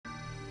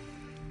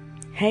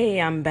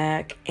Hey, I'm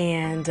back,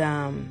 and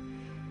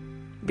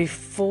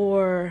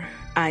before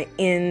I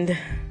end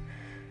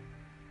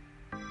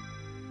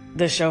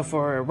the show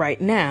for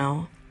right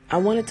now, I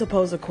wanted to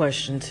pose a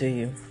question to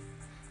you.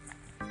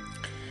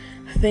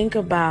 Think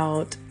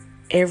about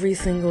every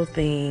single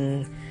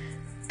thing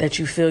that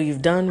you feel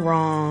you've done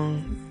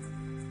wrong,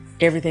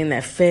 everything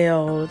that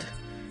failed,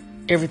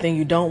 everything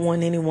you don't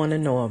want anyone to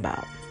know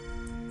about.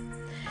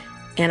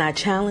 And I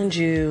challenge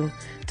you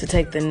to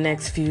take the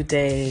next few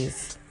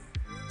days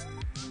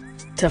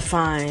to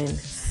find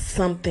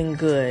something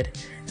good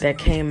that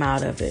came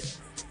out of it,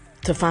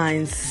 to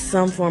find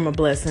some form of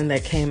blessing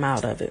that came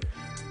out of it.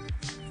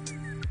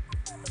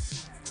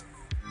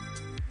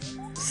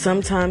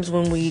 Sometimes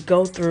when we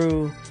go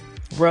through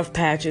rough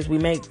patches, we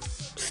make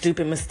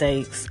stupid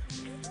mistakes.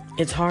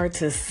 It's hard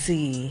to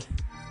see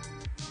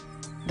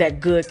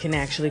that good can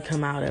actually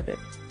come out of it.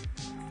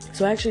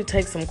 So actually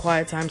take some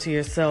quiet time to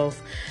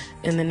yourself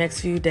in the next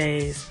few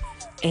days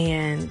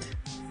and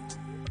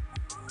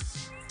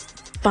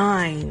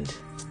find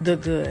the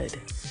good.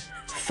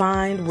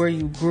 Find where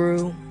you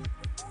grew.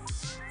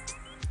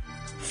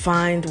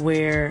 Find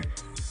where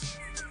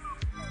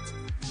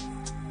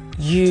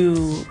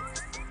you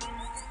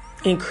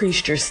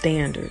increased your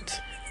standards.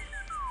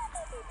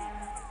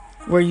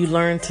 Where you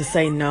learned to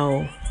say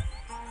no.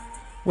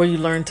 Where you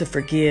learned to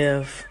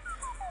forgive.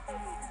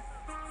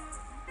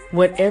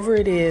 Whatever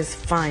it is,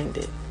 find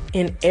it.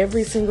 In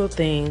every single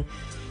thing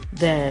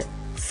that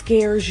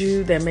scares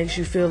you, that makes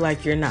you feel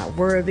like you're not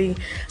worthy,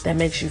 that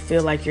makes you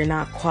feel like you're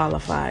not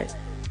qualified.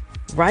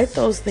 Write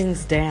those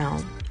things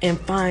down and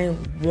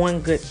find one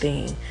good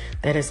thing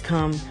that has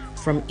come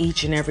from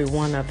each and every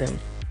one of them.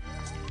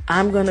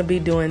 I'm going to be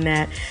doing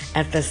that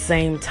at the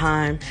same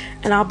time,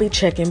 and I'll be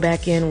checking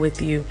back in with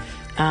you.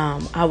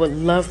 I would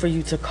love for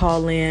you to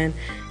call in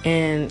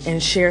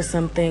and share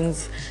some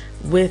things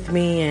with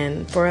me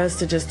and for us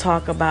to just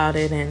talk about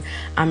it. And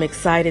I'm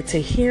excited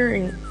to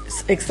hear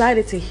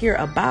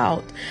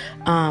about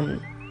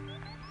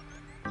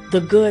the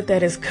good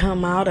that has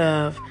come out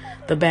of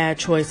the bad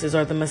choices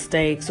or the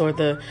mistakes or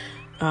the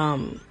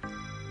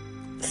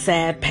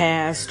sad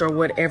past or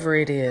whatever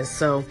it is.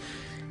 So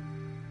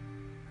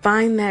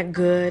find that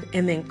good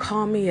and then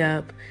call me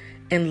up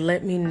and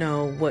let me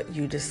know what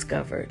you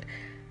discovered.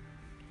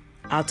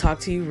 I'll talk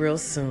to you real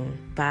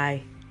soon.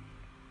 Bye.